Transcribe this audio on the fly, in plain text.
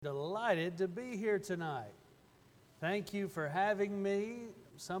Delighted to be here tonight. Thank you for having me.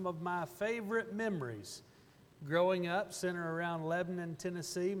 Some of my favorite memories growing up center around Lebanon,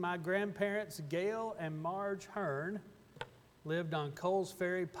 Tennessee. My grandparents, Gail and Marge Hearn, lived on Coles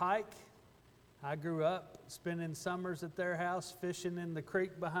Ferry Pike. I grew up spending summers at their house, fishing in the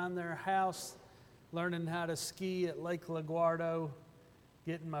creek behind their house, learning how to ski at Lake LaGuardo,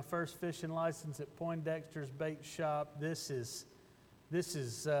 getting my first fishing license at Poindexter's Bait Shop. This is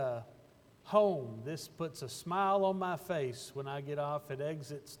home. This puts a smile on my face when I get off at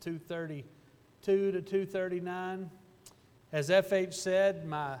exits 232 to 239. As FH said,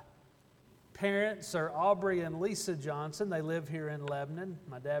 my parents are Aubrey and Lisa Johnson. They live here in Lebanon.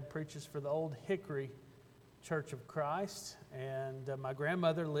 My dad preaches for the Old Hickory Church of Christ, and my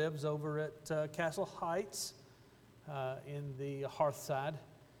grandmother lives over at Castle Heights in the Hearthside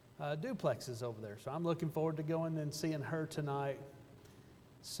duplexes over there. So I'm looking forward to going and seeing her tonight.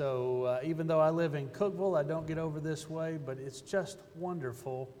 So even though I live in Cookeville, I don't get over this way, but it's just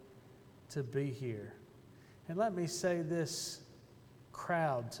wonderful to be here. And let me say, this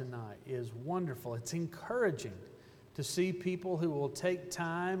crowd tonight is wonderful. It's encouraging to see people who will take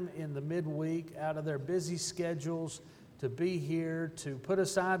time in the midweek out of their busy schedules to be here, to put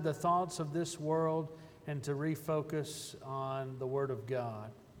aside the thoughts of this world and to refocus on the Word of God.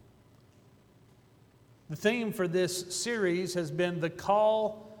 The theme for this series has been the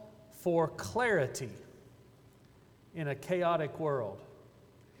call for clarity in a chaotic world.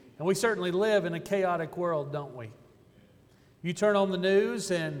 And we certainly live in a chaotic world, don't we? You turn on the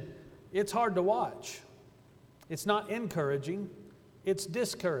news and it's hard to watch. It's not encouraging, it's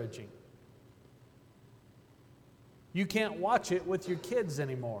discouraging. You can't watch it with your kids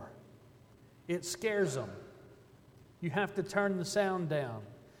anymore. It scares them. You have to turn the sound down.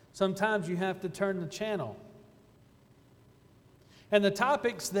 Sometimes you have to turn the channel. And the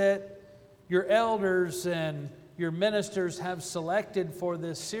topics that your elders and your ministers have selected for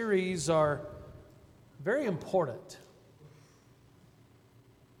this series are very important.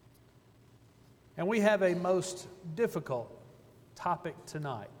 And we have a most difficult topic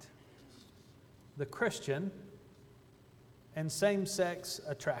tonight: the Christian and same-sex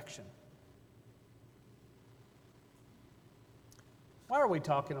attraction. Why are we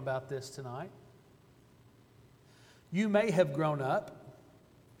talking about this tonight? You may have grown up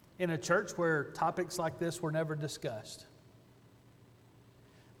in a church where topics like this were never discussed.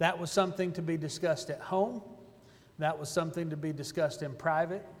 That was something to be discussed at home. That was something to be discussed in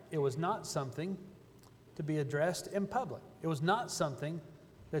private. It was not something to be addressed in public. It was not something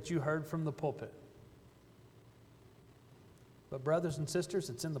that you heard from the pulpit. But brothers and sisters,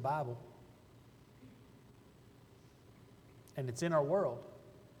 it's in the Bible. And it's in our world.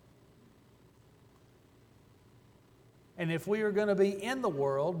 And if we are going to be in the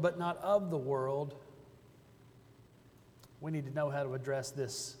world, but not of the world, we need to know how to address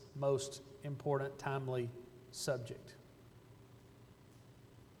this most important, timely subject.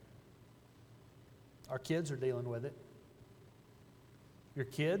 Our kids are dealing with it. Your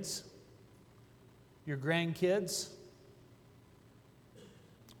kids, your grandkids,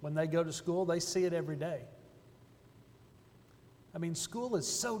 when they go to school, they see it every day. I mean, school is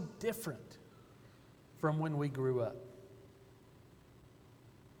so different from when we grew up.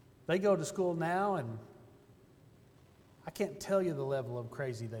 They go to school now, and I can't tell you the level of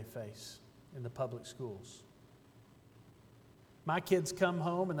crazy they face in the public schools. My kids come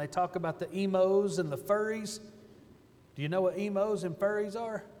home and they talk about the emos and the furries. Do you know what emos and furries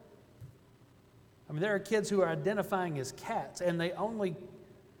are? I mean, there are kids who are identifying as cats, and they only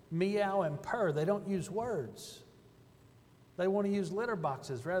meow and purr. They don't use words. They want to use litter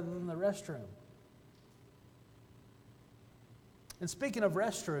boxes rather than the restroom. And speaking of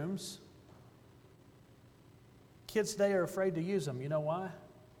restrooms, kids today are afraid to use them. You know why?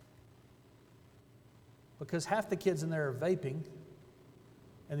 Because half the kids in there are vaping,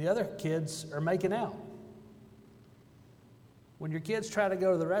 and the other kids are making out. When your kids try to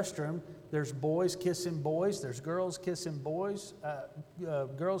go to the restroom, there's boys kissing boys, there's girls kissing boys,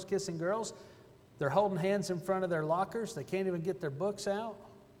 girls kissing girls. They're holding hands in front of their lockers. They can't even get their books out.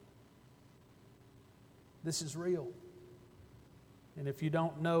 This is real. And if you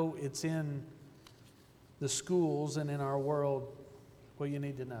don't know it's in the schools and in our world, well, you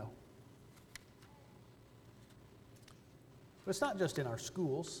need to know. But it's not just in our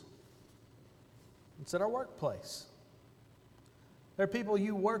schools. It's at our workplace. There are people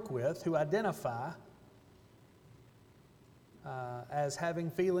you work with who identify as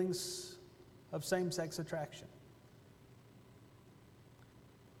having feelings of same-sex attraction.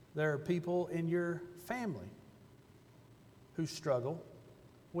 There are people in your family who struggle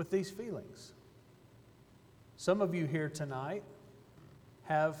with these feelings. Some of you here tonight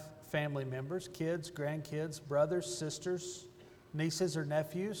have family members, kids, grandkids, brothers, sisters, nieces or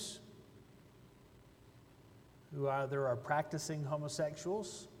nephews who either are practicing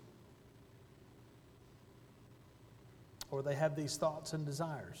homosexuals or they have these thoughts and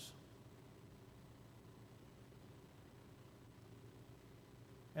desires.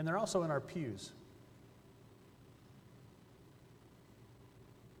 And they're also in our pews.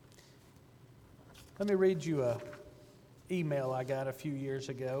 Let me read you an email I got a few years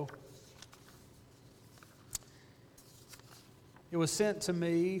ago. It was sent to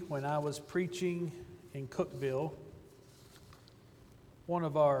me when I was preaching in Cookeville. One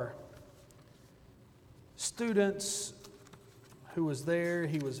of our students who was there,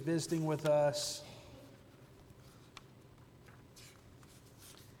 he was visiting with us.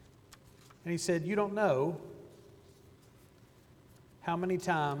 And he said, "You don't know how many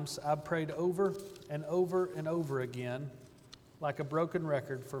times I've prayed over and over and over again, like a broken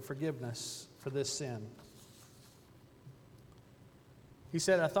record, for forgiveness for this sin." He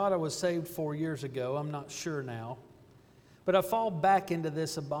said, "I thought I was saved 4 years ago. I'm not sure now. But I fall back into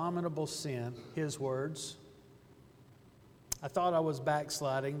this abominable sin," his words. "I thought I was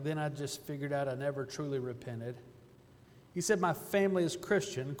backsliding. Then I just figured out I never truly repented." He said, "My family is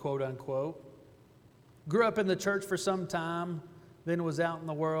Christian, quote unquote. Grew up in the church for some time, then was out in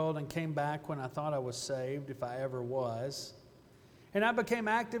the world and came back when I thought I was saved, if I ever was. And I became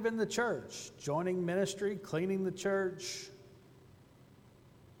active in the church, joining ministry, cleaning the church."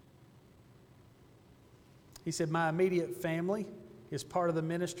 He said, "My immediate family is part of the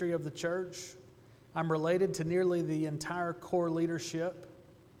ministry of the church. I'm related to nearly the entire core leadership.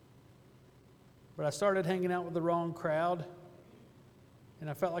 But I started hanging out with the wrong crowd, and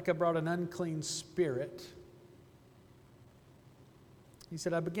I felt like I brought an unclean spirit." He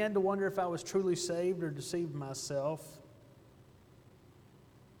said, "I began to wonder if I was truly saved or deceived myself."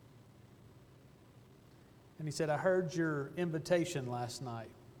 And he said, "I heard your invitation last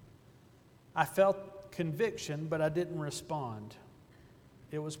night. I felt conviction, but I didn't respond.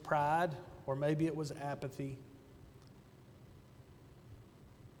 It was pride, or maybe it was apathy."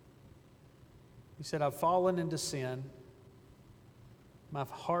 He said, "I've fallen into sin. My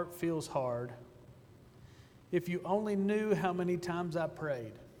heart feels hard. If you only knew how many times I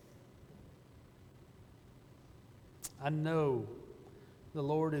prayed. I know the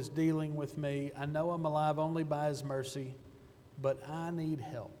Lord is dealing with me. I know I'm alive only by His mercy, but I need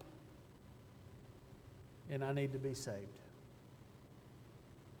help. And I need to be saved."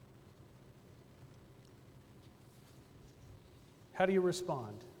 How do you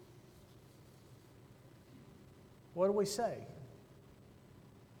respond? What do we say?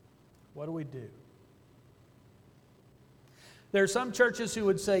 What do we do? There are some churches who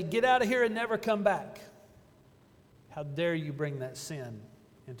would say, "Get out of here and never come back." How dare you bring that sin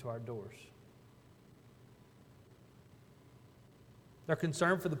into our doors? They're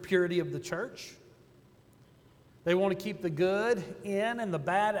concerned for the purity of the church. They want to keep the good in and the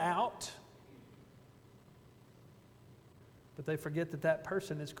bad out. But they forget that that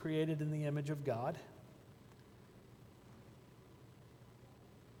person is created in the image of God.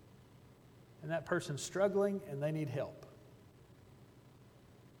 And that person's struggling and they need help.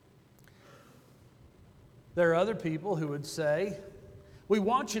 There are other people who would say, "We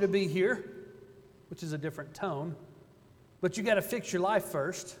want you to be here," which is a different tone, "but you got to fix your life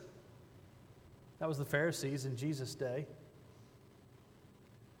first." That was the Pharisees in Jesus' day.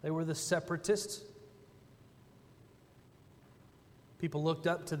 They were the separatists. People looked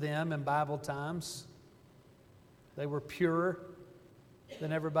up to them in Bible times. They were purer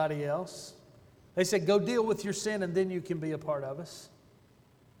than everybody else. They said, "Go deal with your sin and then you can be a part of us."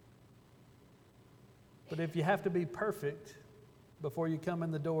 But if you have to be perfect before you come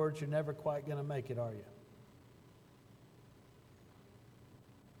in the doors, you're never quite going to make it, are you?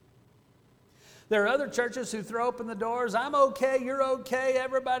 There are other churches who throw open the doors. "I'm okay, you're okay,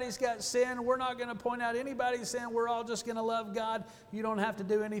 everybody's got sin. We're not going to point out anybody's sin. We're all just going to love God. You don't have to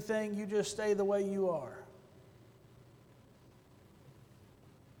do anything. You just stay the way you are."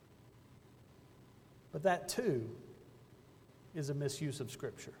 But that too is a misuse of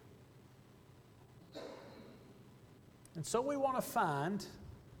Scripture. And so we want to find,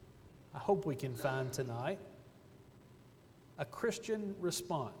 I hope we can find tonight, a Christian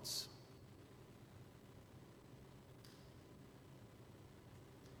response.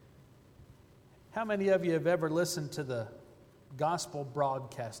 How many of you have ever listened to the Gospel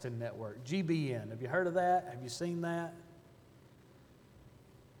Broadcasting Network, GBN? Have you heard of that? Have you seen that?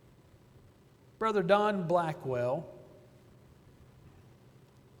 Brother Don Blackwell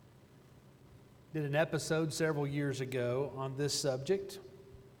did an episode several years ago on this subject.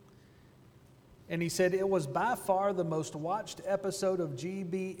 And he said it was by far the most watched episode of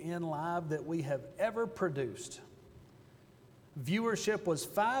GBN Live that we have ever produced. Viewership was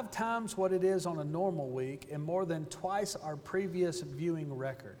 5 times what it is on a normal week and more than twice our previous viewing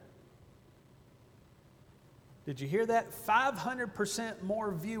record. Did you hear that? 500%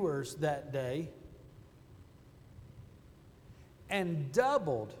 more viewers that day and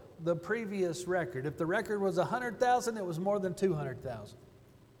doubled the previous record. If the record was 100,000, it was more than 200,000.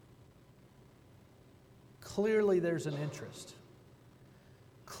 Clearly there's an interest.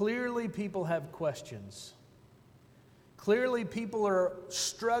 Clearly people have questions. Clearly people are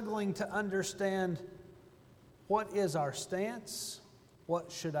struggling to understand, what is our stance?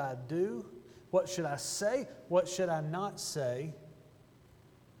 What should I do? What should I say? What should I not say?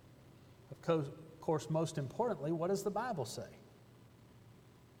 Of course, most importantly, what does the Bible say?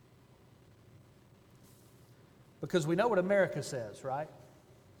 Because we know what America says, right?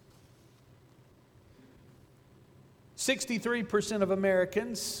 63% of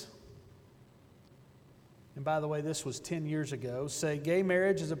Americans, and by the way, this was 10 years ago, say gay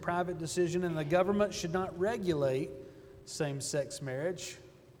marriage is a private decision and the government should not regulate same-sex marriage.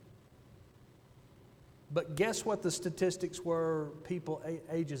 But guess what the statistics were, people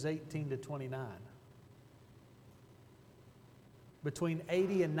ages 18 to 29? Between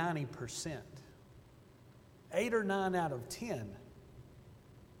 80 and 90%. 8 or 9 out of 10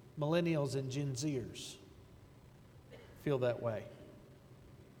 millennials and Gen Zers feel that way.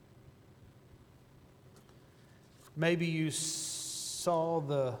 Maybe you saw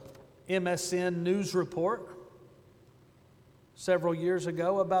the MSN news report several years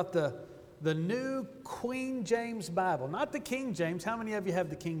ago about the new Queen James Bible. Not the King James. How many of you have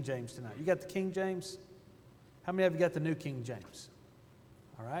the King James tonight? You got the King James? How many of you got the new King James?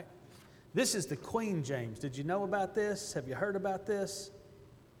 All right. This is the Queen James. Did you know about this? Have you heard about this?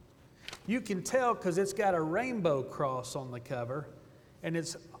 You can tell because it's got a rainbow cross on the cover, and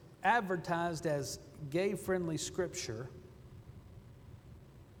it's advertised as gay-friendly scripture,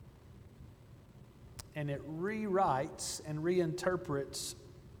 and it rewrites and reinterprets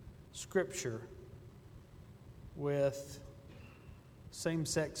scripture with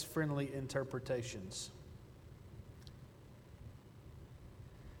same-sex friendly interpretations.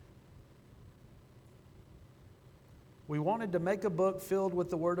 We wanted to make a book filled with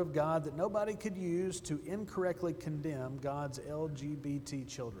the Word of God that nobody could use to incorrectly condemn God's LGBT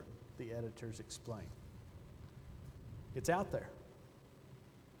children, the editors explain. It's out there.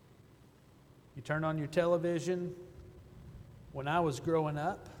 You turn on your television. When I was growing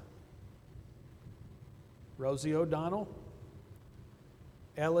up, Rosie O'Donnell,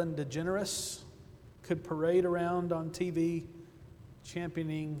 Ellen DeGeneres could parade around on TV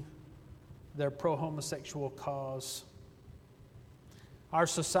championing their pro-homosexual cause. Our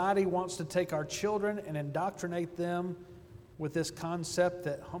society wants to take our children and indoctrinate them with this concept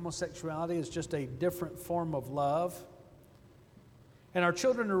that homosexuality is just a different form of love. And our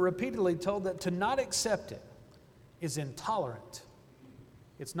children are repeatedly told that to not accept it is intolerant.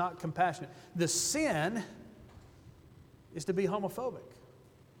 It's not compassionate. The sin is to be homophobic.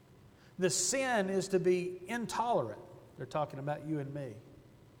 The sin is to be intolerant. They're talking about you and me.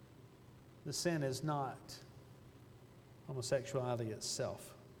 The sin is not homosexuality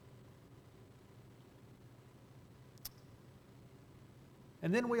itself.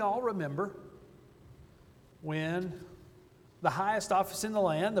 And then we all remember when the highest office in the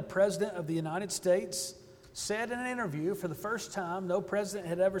land, the President of the United States, said in an interview for the first time, no president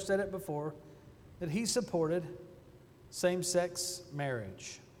had ever said it before, that he supported same-sex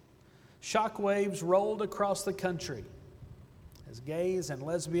marriage. Shockwaves rolled across the country as gays and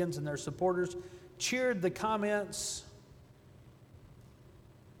lesbians and their supporters cheered the comments.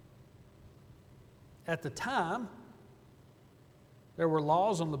 At the time, there were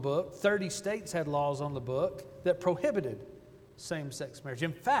laws on the book. 30 states had laws on the book that prohibited same-sex marriage.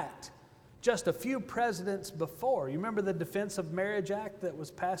 In fact, just a few presidents before, you remember the Defense of Marriage Act that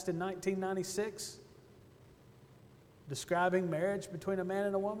was passed in 1996? Describing marriage between a man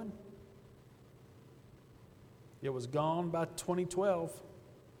and a woman? It was gone by 2012.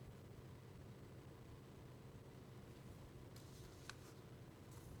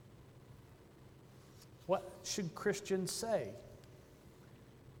 What should Christians say?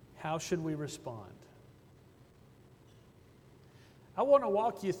 How should we respond? I want to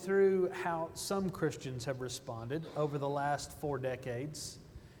walk you through how some Christians have responded over the last 4 decades.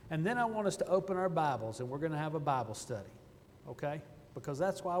 And then I want us to open our Bibles and we're going to have a Bible study. Okay? Because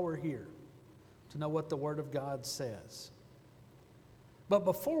that's why we're here. To know what the Word of God says. But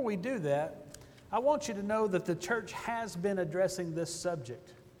before we do that, I want you to know that the church has been addressing this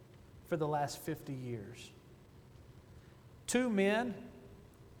subject for the last 50 years. Two men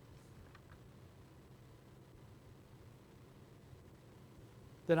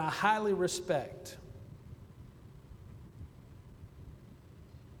that I highly respect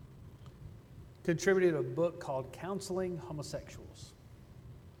contributed a book called Counseling Homosexuals.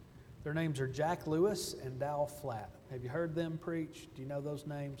 Their names are Jack Lewis and Dal Flatt. Have you heard them preach? Do you know those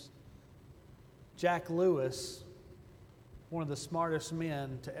names? Jack Lewis, one of the smartest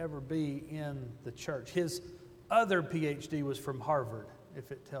men to ever be in the church. His other PhD was from Harvard,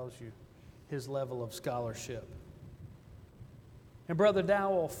 if it tells you his level of scholarship. And Brother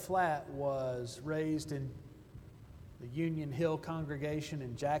Dowell Flatt was raised in the Union Hill congregation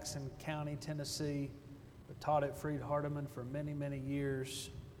in Jackson County, Tennessee, but taught at Freed-Hardeman for many, many years.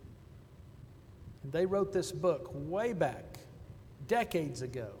 And they wrote this book way back, decades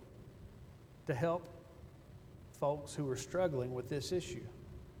ago, to help folks who were struggling with this issue.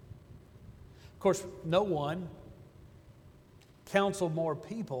 Of course, no one counseled more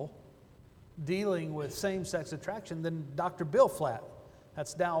people dealing with same-sex attraction than Dr. Bill Flatt.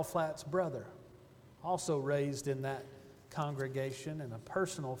 That's Dowell Flatt's brother, also raised in that congregation and a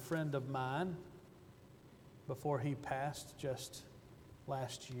personal friend of mine before he passed just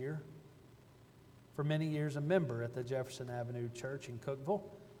last year. For many years, a member at the Jefferson Avenue Church in Cookeville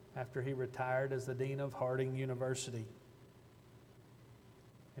after he retired as the dean of Harding University.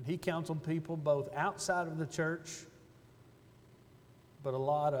 And he counseled people both outside of the church, but a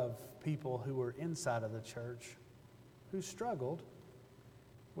lot of people who were inside of the church who struggled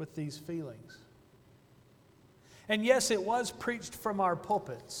with these feelings. And yes, it was preached from our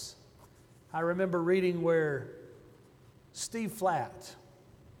pulpits. I remember reading where Steve Flatt,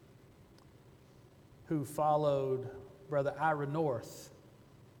 who followed Brother Ira North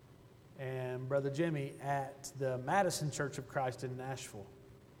and Brother Jimmy at the Madison Church of Christ in Nashville,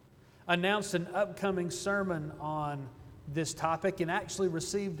 announced an upcoming sermon on this topic and actually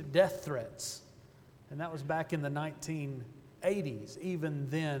received death threats. And that was back in the 1980s. Even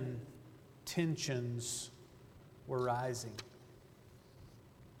then, tensions were rising.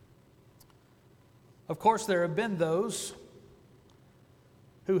 Of course, there have been those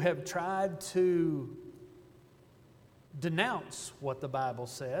who have tried to denounce what the Bible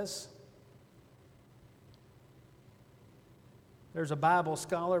says. There's a Bible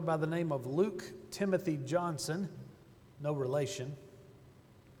scholar by the name of Luke Timothy Johnson, no relation,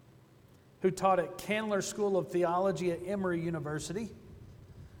 who taught at Candler School of Theology at Emory University,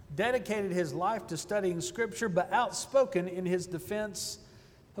 dedicated his life to studying Scripture, but outspoken in his defense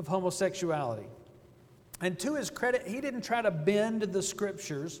of homosexuality. And to his credit, he didn't try to bend the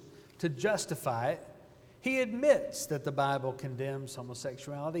Scriptures to justify it. He admits that the Bible condemns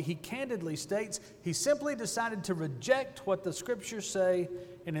homosexuality. He candidly states he simply decided to reject what the Scriptures say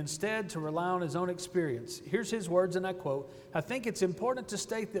and instead to rely on his own experience. Here's his words, and I quote, "I think it's important to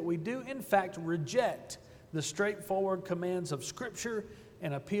state that we do in fact reject the straightforward commands of Scripture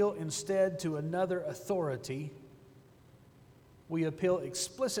and appeal instead to another authority. We appeal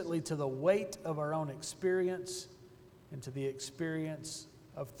explicitly to the weight of our own experience and to the experience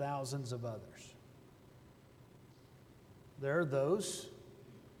of thousands of others." There are those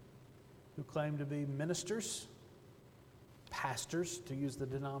who claim to be ministers, pastors, to use the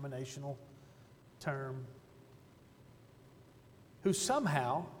denominational term, who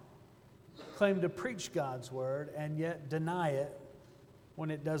somehow claim to preach God's word and yet deny it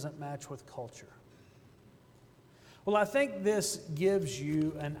when it doesn't match with culture. Well, I think this gives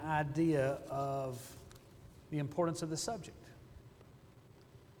you an idea of the importance of the subject.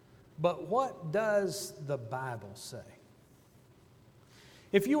 But what does the Bible say?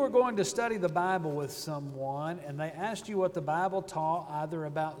 If you were going to study the Bible with someone and they asked you what the Bible taught either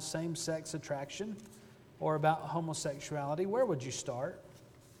about same-sex attraction or about homosexuality, where would you start?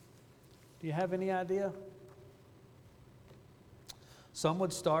 Do you have any idea? Some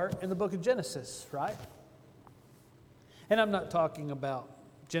would start in the book of Genesis, right? And I'm not talking about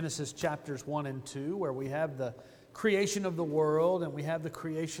Genesis chapters 1 and 2, where we have the creation of the world and we have the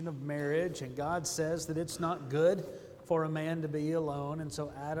creation of marriage, and God says that it's not good for a man to be alone, and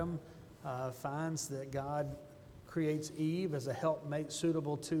so Adam finds that God creates Eve as a helpmate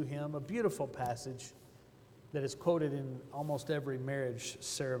suitable to him. A beautiful passage that is quoted in almost every marriage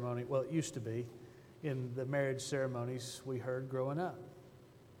ceremony. Well, it used to be in the marriage ceremonies we heard growing up.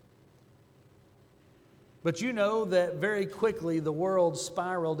 But you know that very quickly the world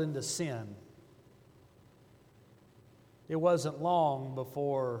spiraled into sin. It wasn't long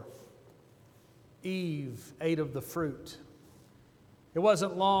before Eve ate of the fruit It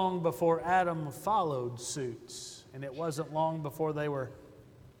wasn't long before Adam followed suit, and it wasn't long before they were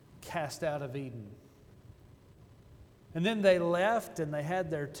cast out of Eden. And then they left, and they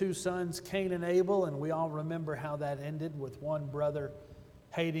had their two sons, Cain and Abel, and we all remember how that ended, with one brother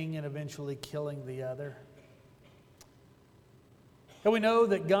hating and eventually killing the other. And we know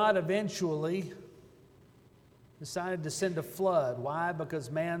that God eventually decided to send a flood. Why? Because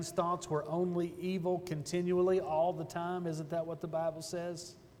man's thoughts were only evil continually, all the time. Isn't that what the Bible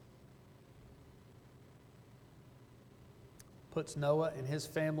says? Puts Noah and his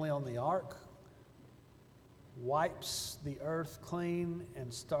family on the ark, wipes the earth clean,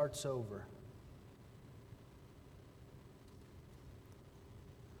 and starts over.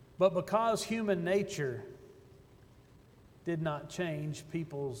 But because human nature did not change,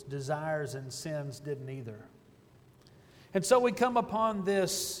 people's desires and sins didn't either. And so we come upon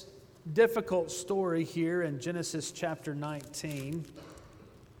this difficult story here in Genesis chapter 19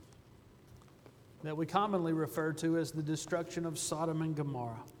 that we commonly refer to as the destruction of Sodom and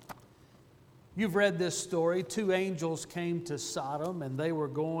Gomorrah. You've read this story. Two angels came to Sodom, and they were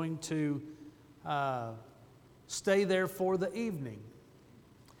going to stay there for the evening.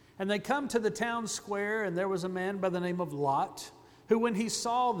 And they come to the town square, and there was a man by the name of Lot, who when he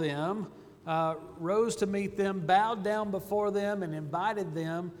saw them, rose to meet them, bowed down before them, and invited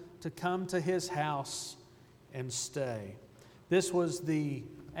them to come to his house and stay. This was the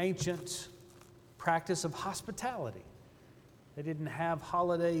ancient practice of hospitality. They didn't have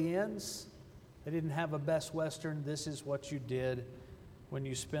Holiday Inns. They didn't have a Best Western. This is what you did when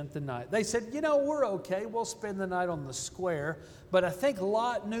you spent the night. They said, we're okay. We'll spend the night on the square. But I think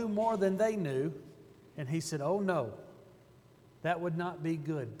Lot knew more than they knew. And he said, oh no, that would not be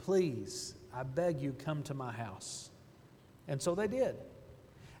good. Please, I beg you, come to my house. And so they did.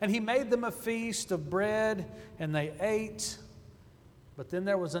 And he made them a feast of bread, and they ate. But then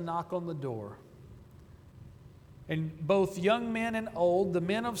there was a knock on the door. And both young men and old, the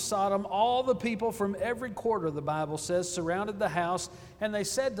men of Sodom, all the people from every quarter, the Bible says, surrounded the house. And they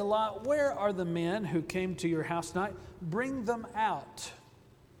said to Lot, where are the men who came to your house tonight? Bring them out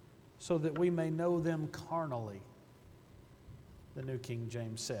so that we may know them carnally, the New King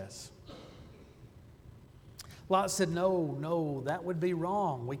James says. Lot said, no, that would be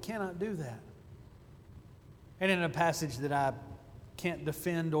wrong. We cannot do that. And in a passage that I can't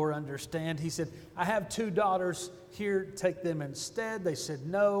defend or understand, he said, I have two daughters here, take them instead. They said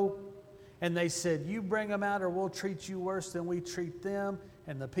no. And they said, you bring them out or we'll treat you worse than we treat them.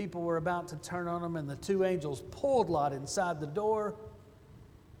 And the people were about to turn on them, and the two angels pulled Lot inside the door.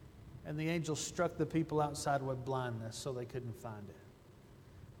 And the angels struck the people outside with blindness so they couldn't find it.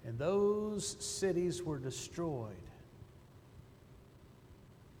 And those cities were destroyed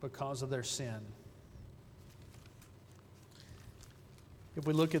because of their sin. If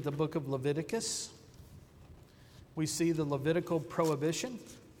we look at the book of Leviticus, we see the Levitical prohibition.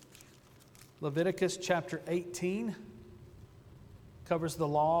 Leviticus chapter 18 covers the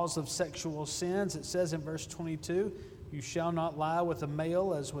laws of sexual sins. It says in verse 22, you shall not lie with a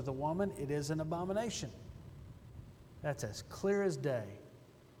male as with a woman. It is an abomination. That's as clear as day.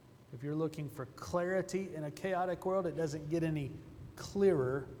 If you're looking for clarity in a chaotic world, it doesn't get any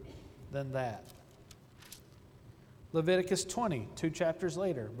clearer than that. Leviticus 20, 2 chapters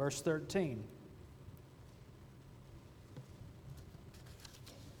later, verse 13.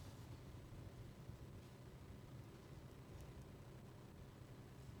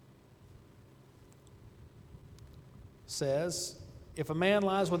 Says, if a man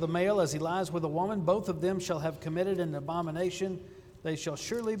lies with a male as he lies with a woman, both of them shall have committed an abomination. They shall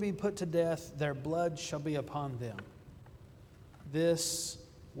surely be put to death. Their blood shall be upon them. This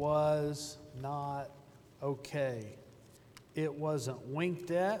was not okay. It wasn't winked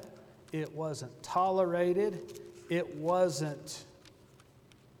at. It wasn't tolerated. It wasn't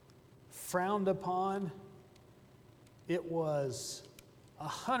frowned upon. It was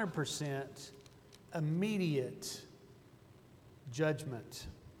 100% immediate judgment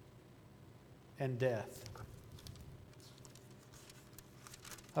and death.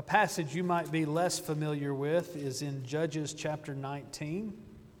 A passage you might be less familiar with is in Judges chapter 19,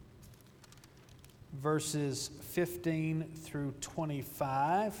 verses 15 through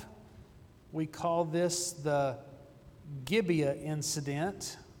 25. We call this the Gibeah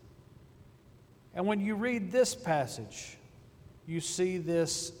incident. And when you read this passage, you see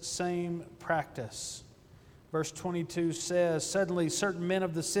this same practice. Verse 22 says, suddenly certain men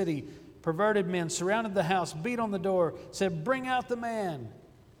of the city, perverted men, surrounded the house, beat on the door, said, bring out the man.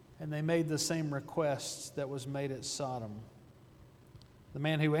 And they made the same request that was made at Sodom. The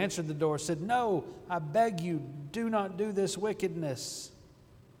man who answered the door said, "No, I beg you, do not do this wickedness."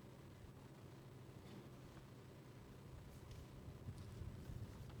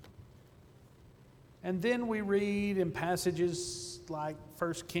 And then we read in passages like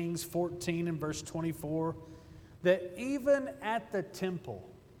 1 Kings 14 and verse 24 that even at the temple,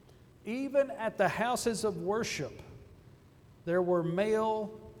 even at the houses of worship, there were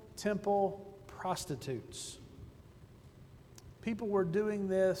male temple prostitutes. People were doing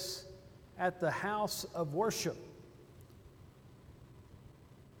this at the house of worship.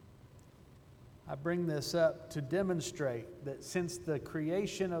 I bring this up to demonstrate that since the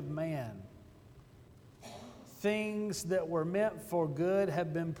creation of man, things that were meant for good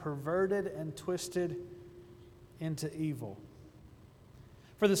have been perverted and twisted into evil.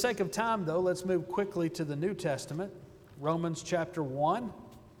 For the sake of time, though, let's move quickly to the New Testament. Romans chapter 1,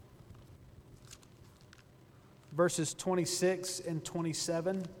 verses 26 and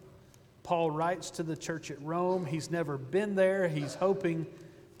 27. Paul writes to the church at Rome. He's never been there. He's hoping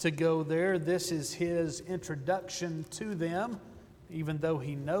to go there. This is his introduction to them, even though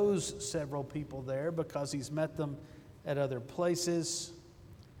he knows several people there because he's met them at other places.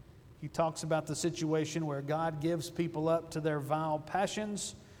 He talks about the situation where God gives people up to their vile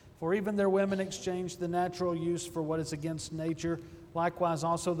passions, for even their women exchange the natural use for what is against nature. Likewise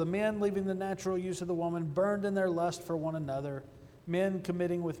also the men, leaving the natural use of the woman, burned in their lust for one another, men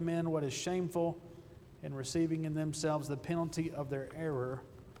committing with men what is shameful, and receiving in themselves the penalty of their error,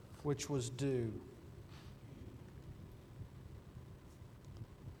 which was due.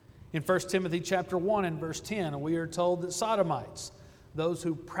 In 1 Timothy chapter 1 and verse 10, we are told that sodomites, those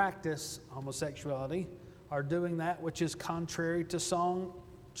who practice homosexuality, are doing that which is contrary to sound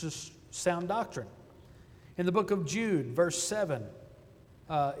doctrine. In the book of Jude, verse 7,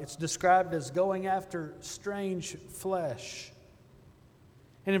 it's described as going after strange flesh.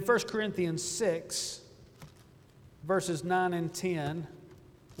 And in 1 Corinthians 6, verses 9 and 10,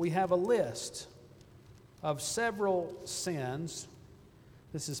 we have a list of several sins.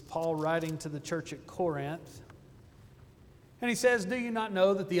 This is Paul writing to the church at Corinth. And he says, "Do you not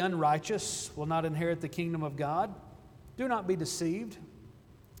know that the unrighteous will not inherit the kingdom of God? Do not be deceived.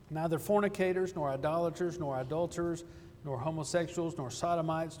 Neither fornicators, nor idolaters, nor adulterers, nor homosexuals, nor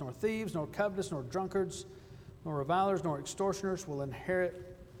sodomites, nor thieves, nor covetous, nor drunkards, nor revilers, nor extortioners will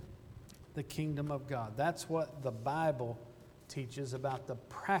inherit the kingdom of God." That's what the Bible teaches about the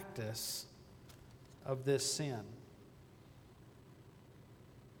practice of this sin.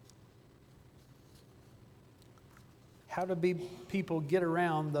 How do people get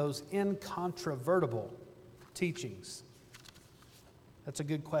around those incontrovertible teachings? That's a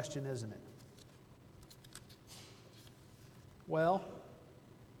good question, isn't it? Well,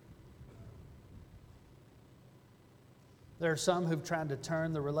 there are some who've tried to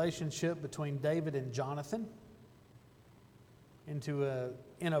turn the relationship between David and Jonathan into an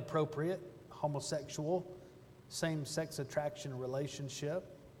inappropriate, homosexual, same-sex attraction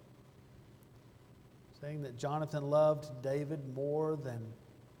relationship, saying that Jonathan loved David more than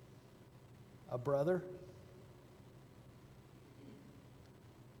a brother.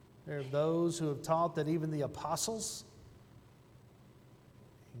 There are those who have taught that even the apostles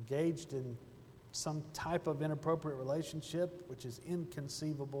engaged in some type of inappropriate relationship, which is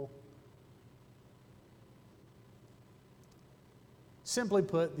inconceivable. Simply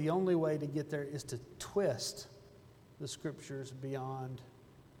put, the only way to get there is to twist the Scriptures beyond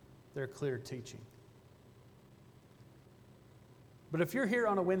their clear teaching. But if you're here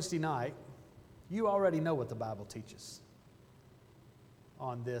on a Wednesday night, you already know what the Bible teaches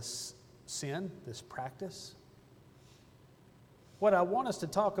on this sin, this practice. What I want us to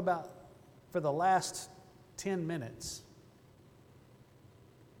talk about for the last 10 minutes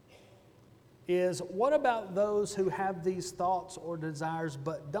is, what about those who have these thoughts or desires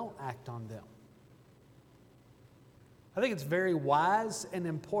but don't act on them? I think it's very wise and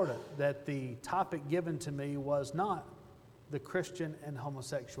important that the topic given to me was not the Christian and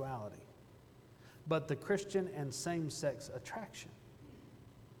homosexuality, but the Christian and same-sex attraction.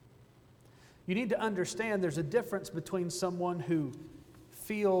 You need to understand there's a difference between someone who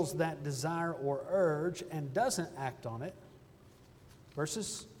feels that desire or urge and doesn't act on it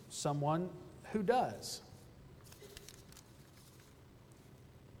versus someone who does.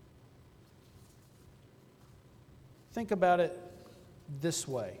 Think about it this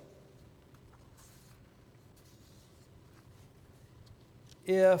way.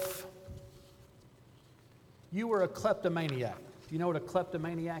 If you were a kleptomaniac, do you know what a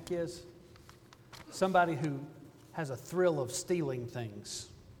kleptomaniac is? Somebody who has a thrill of stealing things.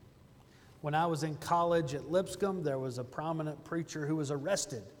 When I was in college at Lipscomb, there was a prominent preacher who was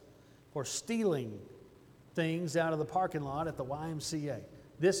arrested for stealing things out of the parking lot at the YMCA.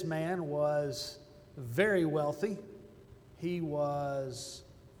 This man was very wealthy. He was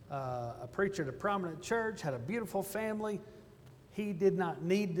a preacher at a prominent church, had a beautiful family. He did not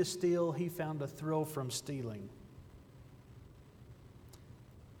need to steal. He found a thrill from stealing.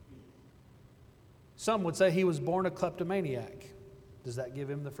 Some would say he was born a kleptomaniac. Does that give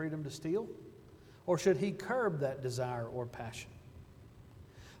him the freedom to steal? Or should he curb that desire or passion?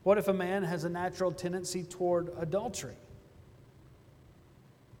 What if a man has a natural tendency toward adultery?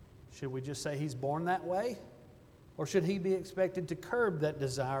 Should we just say he's born that way? Or should he be expected to curb that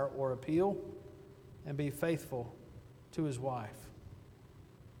desire or appeal and be faithful to his wife?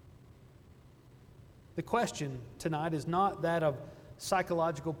 The question tonight is not that of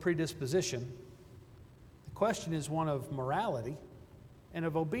psychological predisposition. The question is one of morality and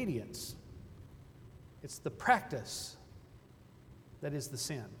of obedience. It's the practice that is the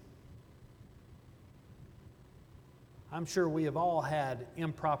sin. I'm sure we have all had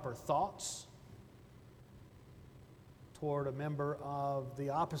improper thoughts toward a member of the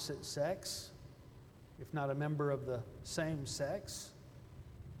opposite sex, if not a member of the same sex.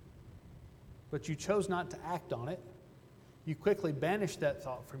 But you chose not to act on it. You quickly banished that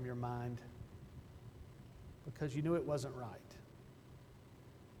thought from your mind because you knew it wasn't right.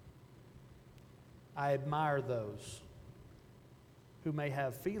 I admire those who may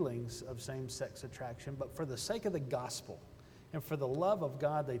have feelings of same-sex attraction, but for the sake of the gospel and for the love of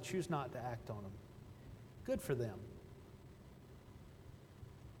God, they choose not to act on them. Good for them.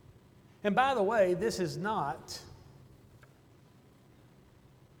 And by the way, this is not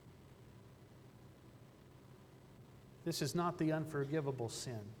the unforgivable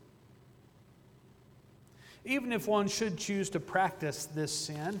sin. Even if one should choose to practice this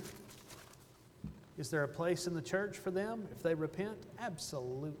sin, is there a place in the church for them if they repent?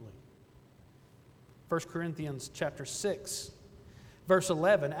 Absolutely. 1 Corinthians chapter 6, verse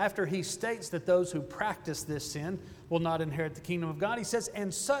 11, after he states that those who practice this sin will not inherit the kingdom of God, he says,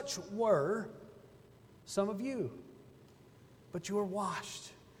 and such were some of you. But you were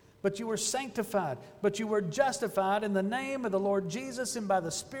washed, but you were sanctified, but you were justified in the name of the Lord Jesus and by the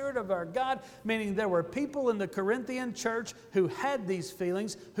Spirit of our God. Meaning there were people in the Corinthian church who had these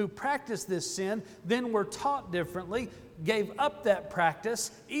feelings, who practiced this sin, then were taught differently, gave up that practice,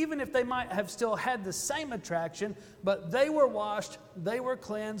 even if they might have still had the same attraction, but they were washed, they were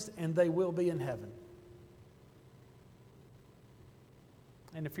cleansed, and they will be in heaven.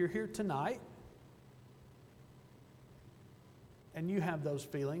 And if you're here tonight, and you have those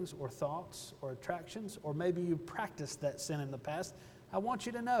feelings or thoughts or attractions, or maybe you practiced that sin in the past, I want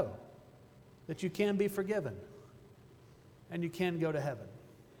you to know that you can be forgiven and you can go to heaven.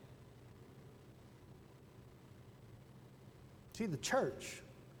 See, the church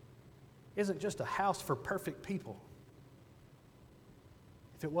isn't just a house for perfect people.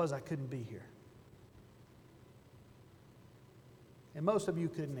 If it was, I couldn't be here. And most of you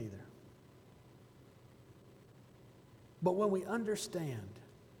couldn't either. But when we understand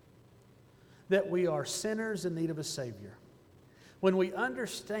that we are sinners in need of a Savior, when we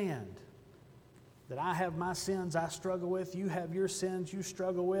understand that I have my sins I struggle with, you have your sins you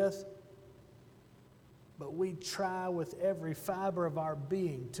struggle with, but we try with every fiber of our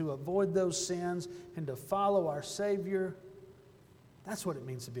being to avoid those sins and to follow our Savior, that's what it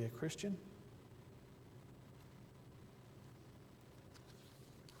means to be a Christian.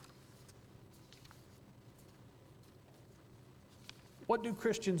 What do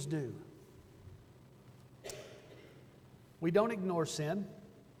Christians do? We don't ignore sin.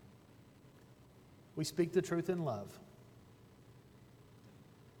 We speak the truth in love.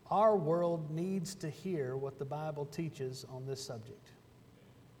 Our world needs to hear what the Bible teaches on this subject.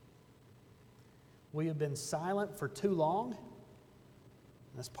 We have been silent for too long.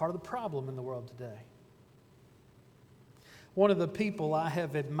 That's part of the problem in the world today. One of the people I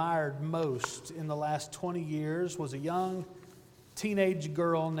have admired most in the last 20 years was a young teenage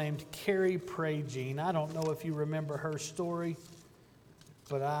girl named Carrie Prejean. I don't know if you remember her story,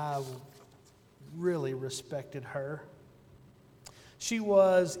 but I really respected her. She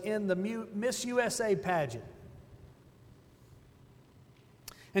was in the Miss USA pageant.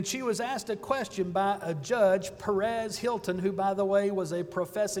 And she was asked a question by a judge, Perez Hilton, who, by the way, was a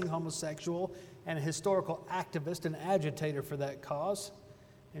professing homosexual and a historical activist and agitator for that cause.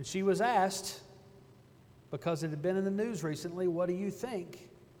 And she was asked, because it had been in the news recently, what do you think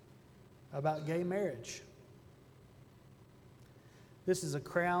about gay marriage? This is a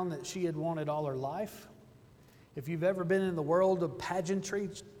crown that she had wanted all her life. If you've ever been in the world of pageantry,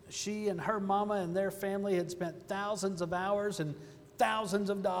 she and her mama and their family had spent thousands of hours and thousands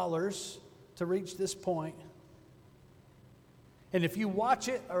of dollars to reach this point. And if you watch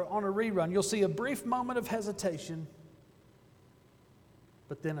it or on a rerun, you'll see a brief moment of hesitation,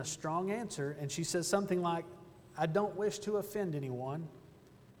 but then a strong answer. And she says something like, I don't wish to offend anyone,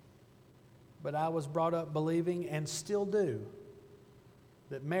 but I was brought up believing, and still do,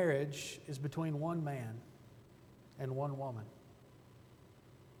 that marriage is between one man and one woman.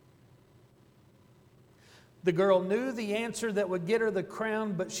 The girl knew the answer that would get her the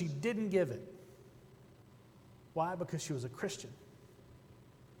crown, but she didn't give it. Why? Because she was a Christian.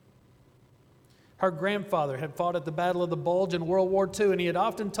 Her grandfather had fought at the Battle of the Bulge in World War II, and he had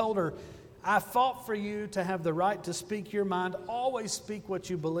often told her, I fought for you to have the right to speak your mind. Always speak what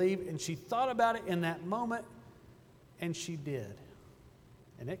you believe. And she thought about it in that moment, and she did.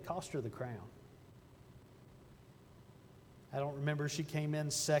 And it cost her the crown. I don't remember if she came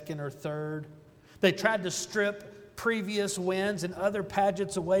in second or third. They tried to strip previous wins and other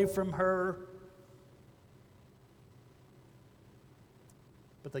pageants away from her,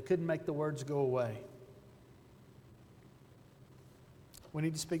 but they couldn't make the words go away. We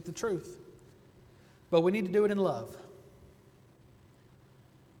need to speak the truth, but we need to do it in love.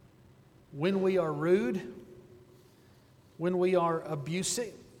 When we are rude, when we are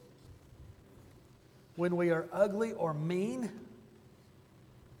abusive, when we are ugly or mean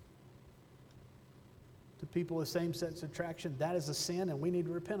to people with same-sex attraction, that is a sin, and we need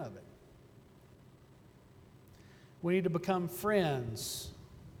to repent of it. We need to become friends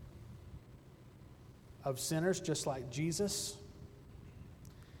of sinners just like Jesus,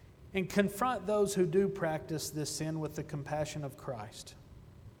 and confront those who do practice this sin with the compassion of Christ.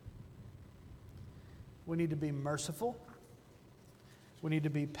 We need to be merciful. We need to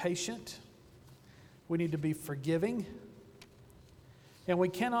be patient. We need to be forgiving. And we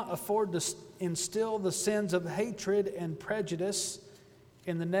cannot afford to instill the sins of hatred and prejudice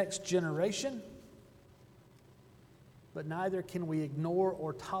in the next generation, but neither can we ignore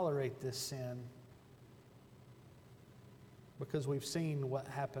or tolerate this sin, because we've seen what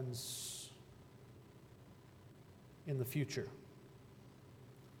happens in the future.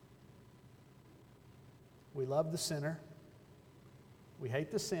 We love the sinner. We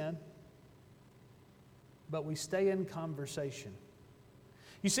hate the sin. But we stay in conversation.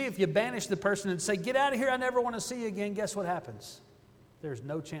 You see, if you banish the person and say, get out of here, I never want to see you again, guess what happens? There's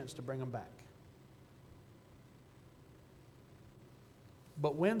no chance to bring them back.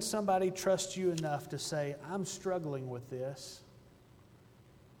 But when somebody trusts you enough to say, I'm struggling with this,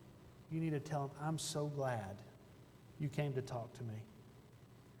 you need to tell them, I'm so glad you came to talk to me.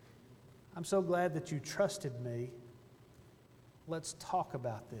 I'm so glad that you trusted me. Let's talk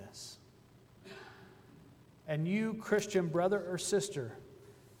about this. And you, Christian brother or sister,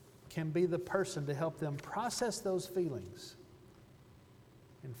 can be the person to help them process those feelings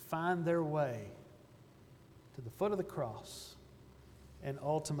and find their way to the foot of the cross and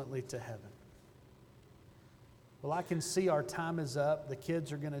ultimately to heaven. Well, I can see our time is up. The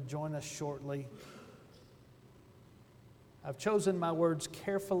kids are going to join us shortly. I've chosen my words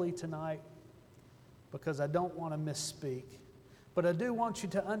carefully tonight because I don't want to misspeak. But I do want you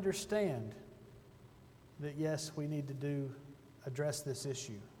to understand that, yes, we need to address this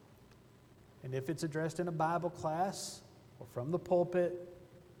issue. And if it's addressed in a Bible class or from the pulpit,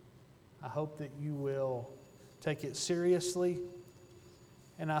 I hope that you will take it seriously.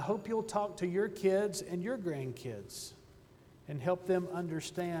 And I hope you'll talk to your kids and your grandkids and help them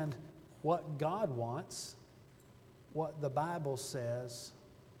understand what God wants, what the Bible says,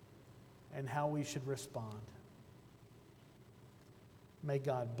 and how we should respond. May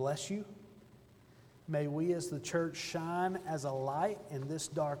God bless you. May we as the church shine as a light in this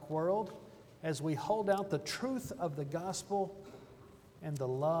dark world as we hold out the truth of the gospel and the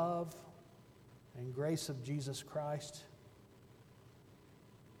love and grace of Jesus Christ.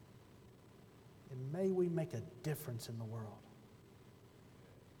 And may we make a difference in the world.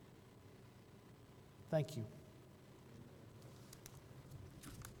 Thank you.